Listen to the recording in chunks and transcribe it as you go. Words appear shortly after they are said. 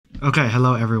Okay,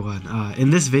 hello everyone.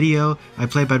 In this video, I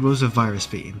play Bedwars with Virus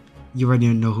Beam. You already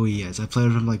know who he is. I played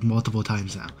with him like multiple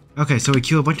times now. Okay, so we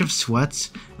killed a bunch of sweats.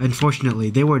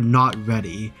 Unfortunately, they were not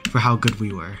ready for how good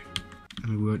we were. I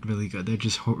mean, we weren't really good. They're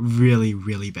just really,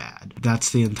 really bad.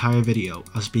 That's the entire video,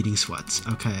 us beating sweats.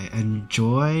 Okay,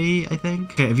 enjoy, I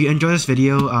think? Okay, if you enjoy this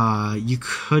video, you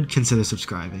could consider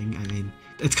subscribing. I mean,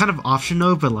 it's kind of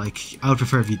optional, but like, I would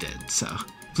prefer if you did, so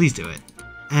please do it.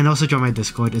 And also join my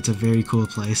Discord. It's a very cool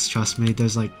place, trust me.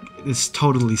 There's like, it's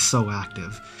totally so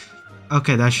active.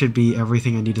 Okay, that should be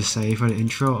everything I need to say for the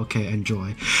intro. Okay,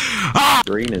 enjoy.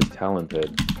 Green is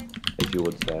talented, as you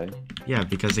would say. Yeah,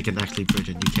 because they can actually bridge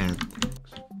and you can't.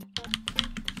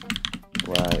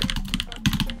 Right.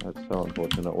 That's so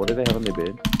unfortunate. What do they have on their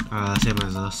bed? Same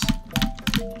as us.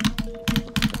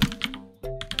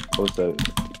 Also,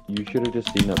 you should have just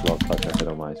seen that block touch I hit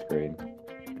on my screen.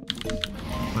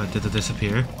 What, did it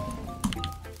disappear?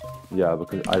 Yeah,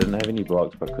 because I didn't have any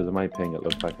blocks, but because of my ping, it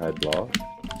looked like I had blocks.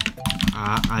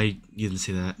 You didn't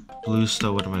see that. Blue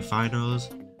stole one of my finals.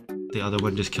 The other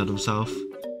one just killed himself.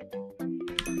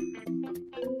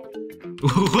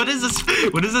 What is this?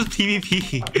 What is this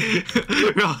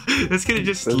PvP? Bro, this kid is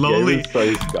just slowly. This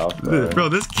game is so scuffed, bro,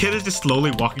 this kid is just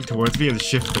slowly walking towards me and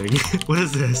shifting. What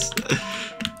is this?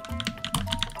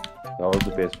 That was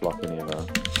the best blocking ever.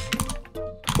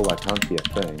 Oh, I can't see a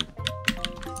thing.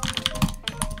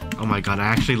 Oh my god, I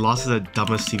actually lost to the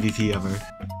dumbest PvP ever.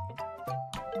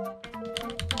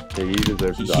 Yeah, you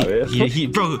deserve to die.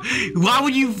 Bro, why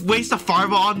would you waste a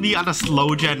fireball on me on a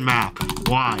slow gen map?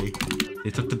 Why?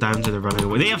 They took the diamonds and they're running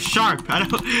away. They have sharp. I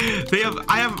have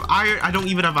iron. I don't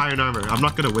even have iron armor. I'm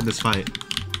not gonna win this fight.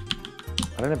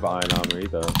 I don't have iron armor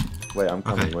either. Wait, I'm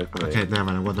coming. Wait for me. Okay, never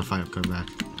mind. I won the fight. I'm coming back.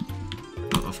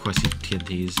 Oh, of course, he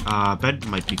TNTs. Bed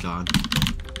might be gone.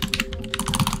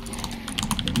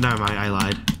 Never mind. I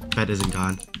lied. Bed isn't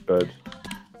gone. Good.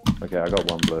 Okay, I got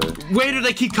one blue. Where do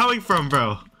they keep coming from,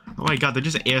 bro? Oh my god, they're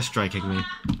just airstriking me.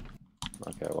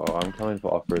 Okay, well, I'm coming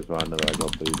for offer as well. I know that I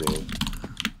got blue there.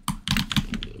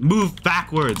 Move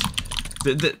backwards.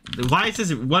 Why is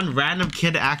this one random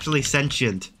kid actually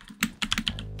sentient?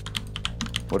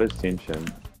 What is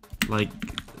sentient? Like,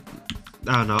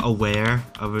 I don't know, aware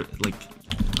of it, like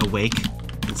awake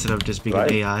instead of just being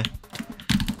an AI.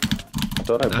 I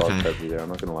thought I blocked over there. I'm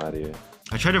not gonna lie to you.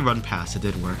 I tried to run past. It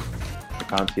didn't work. I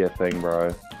can't see a thing,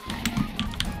 bro.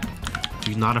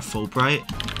 You're not a Fulbright?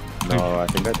 No, I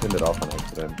think I turned it off on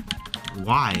accident.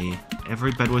 Why?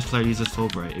 Every Bedwars player uses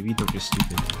Fulbright. If you don't, you're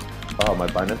stupid. Oh, my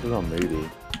binance is on Moody.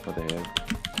 What the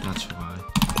heck? That's why.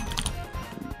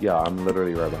 Yeah, I'm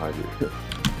literally right behind you.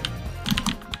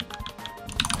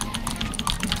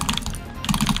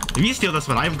 If you steal this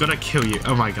one, I'm gonna kill you.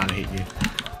 Oh my god, I hate you.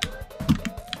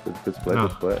 Good split, no,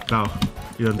 good split. No,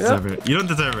 you don't deserve it. You don't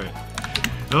deserve it.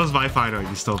 That was my final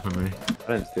you stole from me.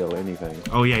 I didn't steal anything.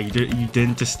 Oh yeah, you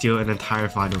didn't just steal an entire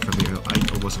final from me.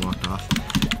 I almost walked off.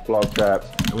 Block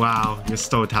trapped. Wow, you're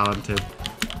so talented.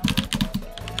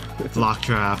 Block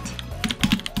trapped.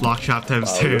 Block trapped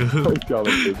times 2.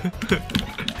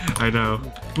 I know.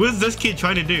 What is this kid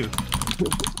trying to do?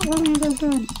 What are you guys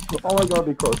doing? Oh my god,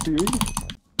 they close to you.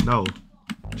 No.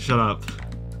 Shut up.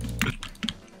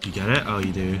 You get it? Oh,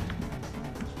 you do.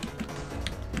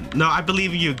 No, I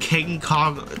believe in you. King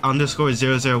Kong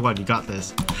 _001. You got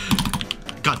this.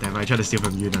 God damn it, I try to steal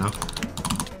from you now.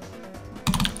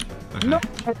 Okay. No,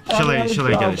 shall I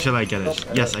get it? Shall I get it?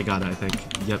 Yes, I got it, I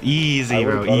think. Yep, easy,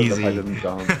 bro, easy. I didn't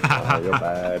jump. Oh, you're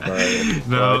bad,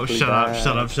 bro. No, shut up.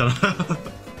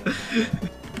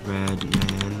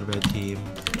 Red team.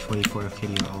 24 of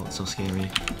Kitty are all so scary.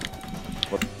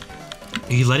 What?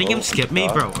 Are you letting him skip me,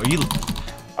 bro? Are you?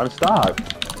 I'm stuck.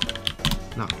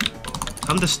 No.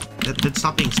 Then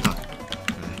stop being stuck.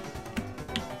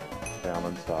 Yeah, I'm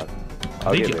unstuck.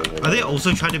 Are they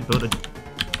also trying to build a...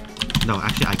 No,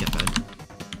 actually, I get bed.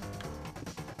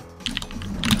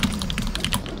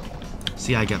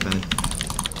 See, I get bed.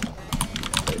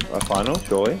 A final,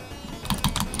 surely?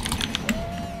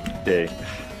 D.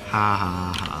 Ha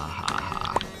ha ha ha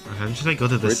ha. Okay, I'm just gonna go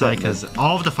to this side because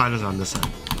all of the finals are on this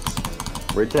side.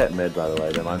 Red's at mid, by the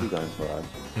way. They might be going for us.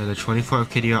 Yeah, the 24 of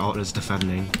Kitty alt is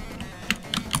defending.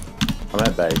 I'm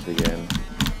at base again.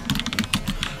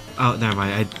 Oh, never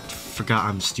mind. I forgot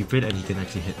I'm stupid and he didn't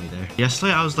actually hit me there.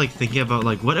 Yesterday I was like thinking about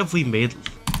like what if we made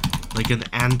like an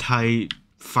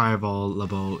anti-fireball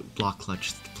block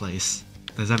clutch place.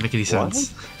 Does that make any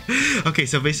sense? Okay,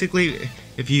 so basically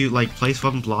if you like place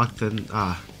one block then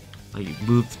like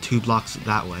move 2 blocks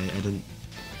that way and then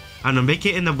I don't know, make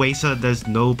it in a way so that there's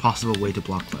no possible way to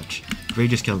block clutch. Ray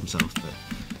just killed himself, but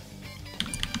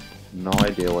No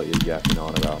idea what you're yapping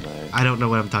on about, mate. I don't know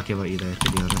what I'm talking about either,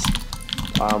 to be honest.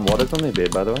 What is on the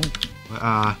bed, by the way?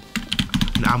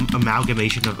 An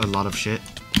amalgamation of a lot of shit.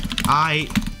 I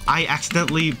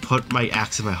accidentally put my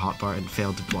axe in my hotbar and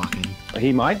failed to block him.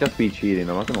 He might just be cheating,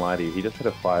 I'm not gonna lie to you. He just hit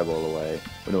a fireball away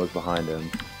when it was behind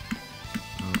him.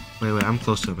 Oh, wait, I'm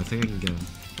close to him. I think I can get him.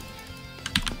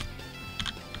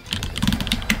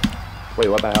 Wait,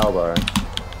 what the hell, bro?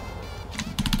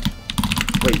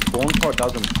 Wait, spawn spot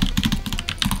doesn't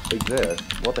exist.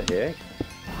 What the heck?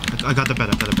 I got the bed,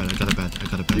 I got a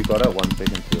bed. You got it 1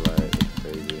 second too late. It's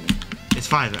crazy. It's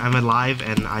fine. I'm alive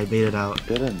and I made it out.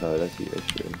 Didn't though, that's the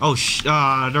issue. Oh,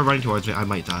 they're running towards me. I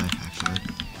might die, actually.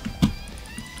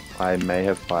 I may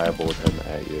have fireballed him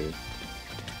at you.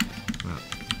 Well.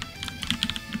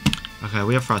 Okay,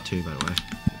 we have fraud 2, by the way.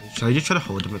 Should I just try to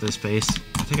hold him at this base?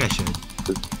 I think I should.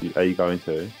 Are you going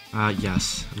to?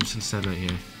 Yes. I'm just gonna stand right here.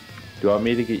 Do you want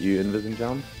me to get you invis and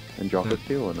jump? And drop it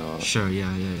to you or not? Sure,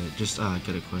 yeah. Just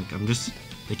get it quick.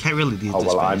 They can't really leave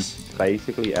this base. I'm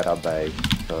basically at our base,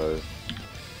 so...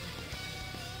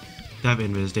 They have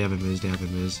invis, I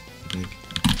think.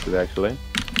 Do they actually?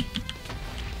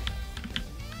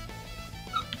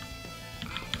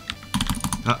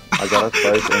 I got us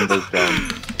both invis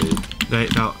jump.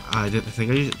 Wait, no, I didn't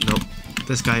think nope.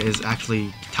 This guy is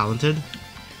actually talented.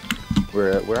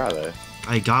 Where are they?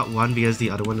 I got one because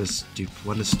the other one is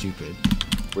stupid.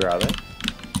 Where are they?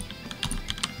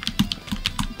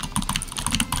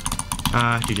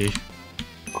 GG.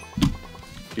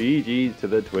 GG to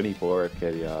the 24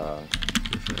 KDR.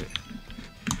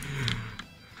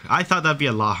 I thought that'd be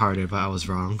a lot harder, but I was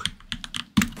wrong.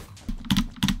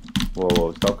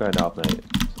 Whoa, stop going up, mate.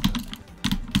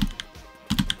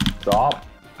 Stop!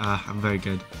 I'm very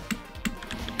good.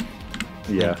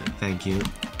 Yeah. Thank you.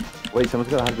 Wait,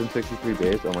 someone's got 163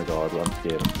 bears? Oh my god, I'm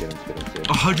scared.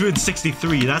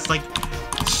 163, that's like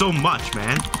so much,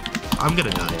 man. I'm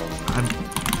gonna die.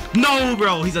 No,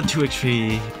 bro, he's on 2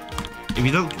 XP. If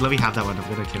you don't let me have that one, I'm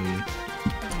gonna kill you.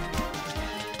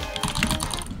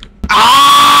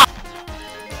 Ah!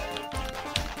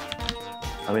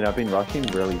 I mean, I've been rushing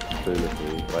really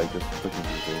foolishly, like just pushing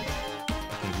people.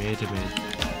 Okay, mid to mid.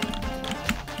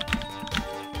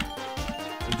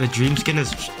 The dream skin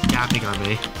is gapping on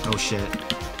me. Oh shit.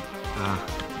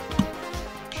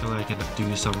 Surely I can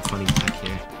do some funny tech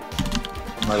here.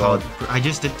 Oh my god. I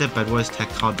just did the Bedwars tech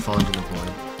called falling in the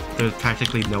void. There's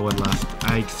practically no one left.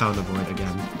 I found the void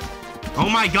again. Oh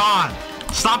my god!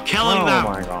 Stop killing them!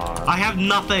 Oh my god. I have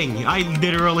nothing! I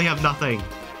literally have nothing!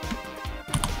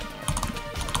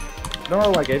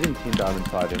 No, I gave him 10 diamonds,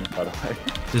 5 ends, by the way.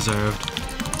 Deserved.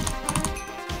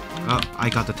 Oh, I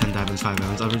got the 10 diamonds, 5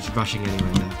 diamonds. I'm just rushing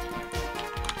anyway now.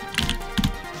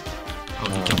 Oh,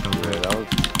 he jumped over it.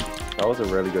 That was a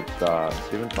really good start.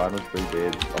 7 finals, 3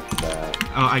 beds off the bat.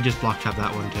 Oh, I just block tapped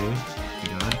that one too.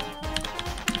 Thank God.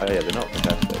 Oh yeah, they're not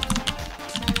fantastic.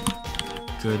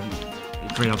 Good.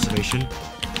 Great observation.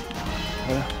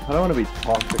 I don't want to be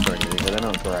toxic or anything, but they're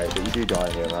not great. But you do die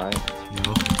here, right?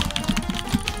 No.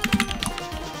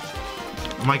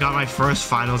 Oh my god, my first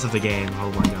finals of the game.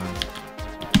 Oh my god.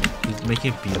 He's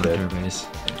making a beeline to our base.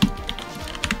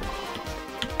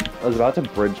 I was about to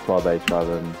bridge to our base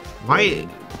rather than... Why?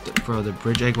 Bro, the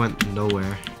bridge egg went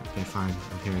nowhere. Okay, fine.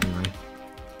 I'm here anyway.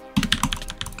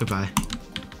 Goodbye.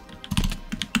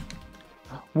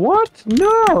 What?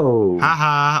 No!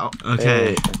 Haha. Okay.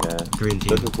 Hey, okay. Green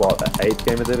team. This is what, the 8th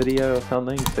game of the video or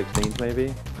something? 16th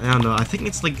maybe? I don't know. I think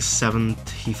it's like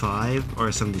 75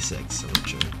 or 76. I'm not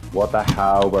sure. What the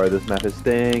hell, bro? This map is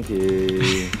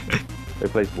stinky. They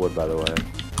play wood, by the way.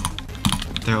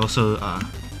 They're also, I'm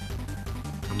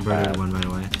burning one, by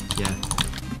the way. Yeah.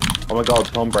 Oh my god,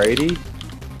 Tom Brady?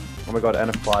 Oh my god,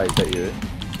 NFI, is that you?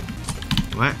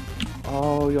 What?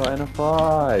 Oh, you're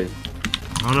NFI. I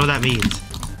don't know what that means.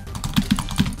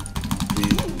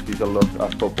 She's a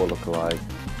football lookalike.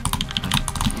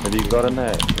 Have you got a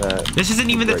net? This isn't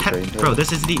even the 10th. Bro,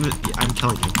 this isn't even. I'm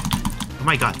telling you. Oh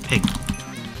my god, pig.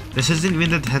 This isn't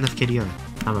even the 10th of KDR.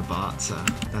 I'm a bot, so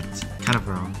that's kind of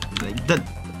wrong. Like,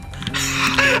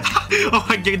 oh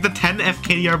my god, the 10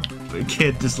 FKDR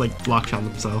kid just like block shot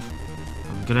himself.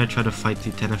 I'm gonna try to fight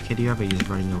the 10 FKDR, but he's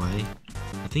running away.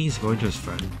 I think he's going to his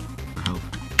friend for help.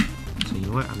 So you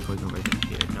know what? I'm going over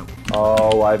here. No.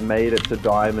 Oh, I made it to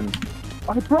diamonds.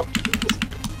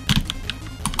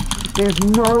 There's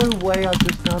no way I've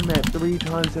just done that 3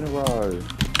 times in a row.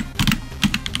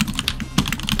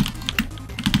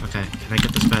 Okay, can I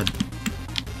get this bed?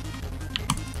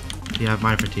 Yeah,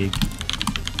 mine fatigue.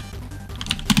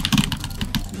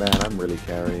 Man, I'm really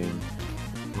carrying.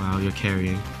 Wow, you're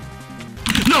carrying.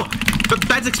 No! The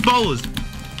bed's exposed!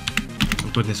 I'm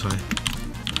Go this way.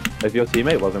 If your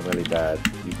teammate wasn't really bad,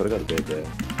 you could have got a bed there.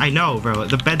 I know, bro.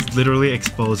 The bed's literally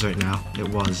exposed right now. It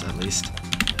was, at least.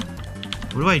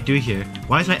 What do I do here?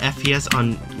 Why is my FPS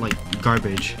on, like,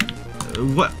 garbage?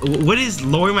 What is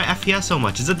lowering my FPS so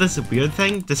much? Is it this weird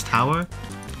thing? This tower?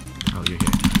 Oh, you're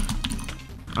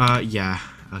here. Yeah.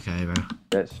 Okay, bro.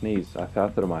 That sneeze, I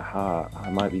felt it in my heart.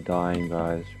 I might be dying,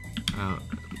 guys. Oh,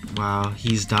 wow.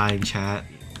 He's dying, chat.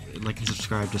 Like and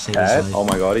subscribe to save Chat? his life. Oh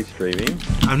my god, he's streaming.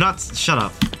 I'm not. Shut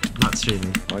up. Not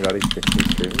streaming. Oh my god, he's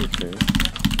streaming.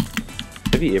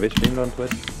 Have you ever streamed on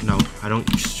Twitch? No, I don't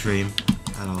stream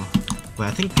at all. Wait,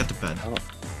 I think get the bed.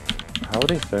 How are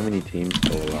there so many teams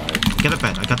still alive? Get the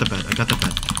bed. I got the bed. I got the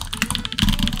bed.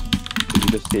 Did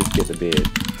you just say get the bed?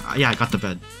 Yeah, I got the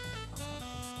bed.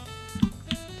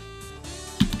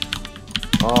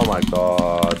 Oh my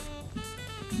god.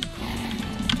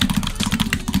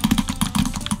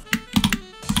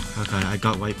 Okay, I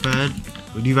got white bed.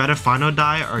 Would you rather final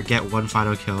die or get one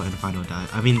final kill and final die?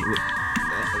 I mean,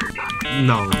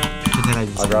 no. Pretend I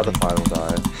didn't say I'd rather anything. final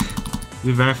die.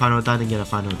 We'd rather final die than get a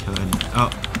final kill and... Oh,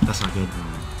 that's not good.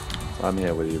 I'm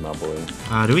here with you, my boy.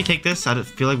 Do we take this? I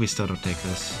feel like we still don't take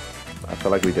this. I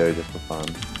feel like we do just for fun.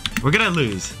 We're gonna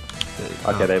lose.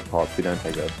 Okay, they've popped. We don't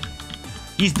take this.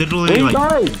 He's literally like...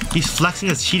 Guys! He's flexing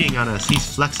us, cheating on us.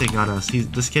 He's flexing on us.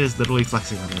 This kid is literally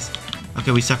flexing on us.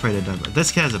 Okay, we separated them.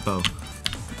 This kid has a bow.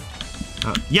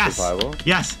 Yes! Survival?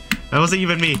 Yes! That wasn't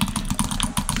even me.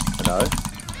 No?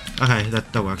 Okay,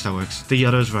 that works, that works. The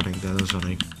other's running,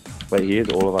 Wait, he has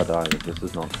all of our diamonds. This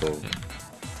is not cool. Yeah.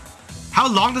 How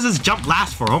long does this jump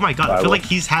last for? Oh my god, I feel like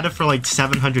he's had it for like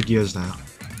 700 years now.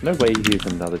 No way he used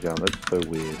another jump. That's so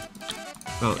weird.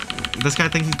 Well, this guy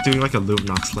thinks he's doing like a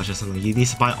Luminox slash or something. He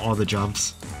needs to buy all the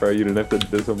jumps. Bro, you don't have to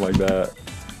do something like that.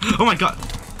 Oh my god!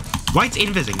 White's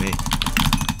invising me.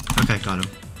 Okay, got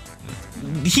him.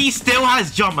 He still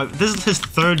has jump. This is his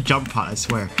third jump pot, I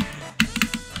swear.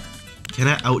 Can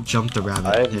I out jump the rabbit?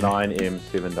 I have 9 M,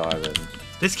 7 diamonds.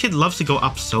 This kid loves to go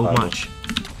up so much.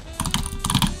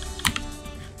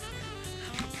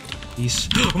 He's...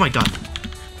 Oh my god.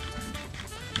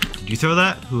 Did you throw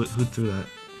that? Who threw that?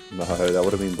 No, that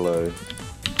would have been blue.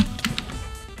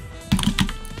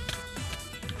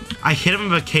 I hit him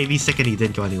with a KV stick and he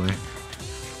didn't go anywhere.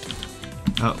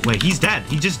 Oh, wait, he's dead.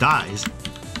 He just dies.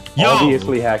 Yo!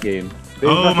 Obviously hacking.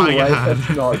 There's Oh my god. That's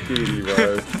not cheaty,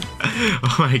 bro.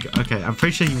 Oh my god. Okay, I'm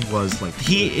pretty sure he was like...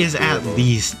 He is at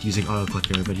least using auto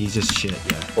clicker, but he's just shit,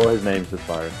 yeah. Or his name's just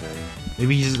Virus Name.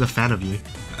 Maybe he's just a fan of you.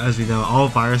 As we know, all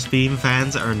Virus Beam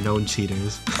fans are known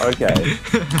cheaters. Okay.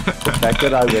 The fact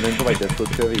that I went into my Discord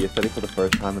server yesterday for the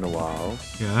first time in a while.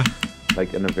 Yeah.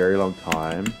 Like in a very long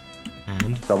time.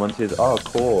 And? Someone says, oh,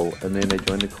 call. And then they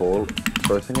join the call.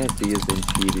 First thing I see is them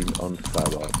cheating on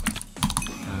Skyblock.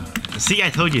 See, I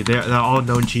told you, they're all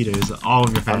known cheaters. All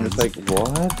of your fans. I'm just like,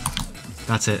 what?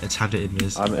 That's it. It's time to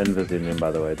invis. I'm invising them,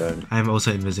 by the way, don't. I'm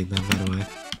also invising them, by the way.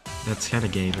 That's kind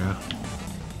of gay, bro.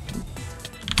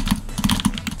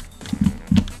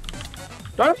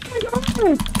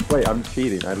 Wait, I'm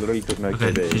cheating. I literally took no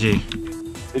Okay, KV.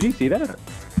 GG. Did you see that?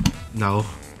 No,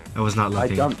 I was not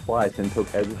looking. I jumped twice and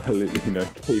took absolutely no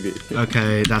KV.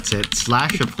 Okay, that's it.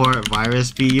 Slash report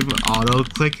virus beam, auto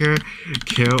clicker,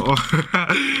 kill or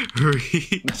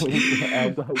reach. As I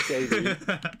KV.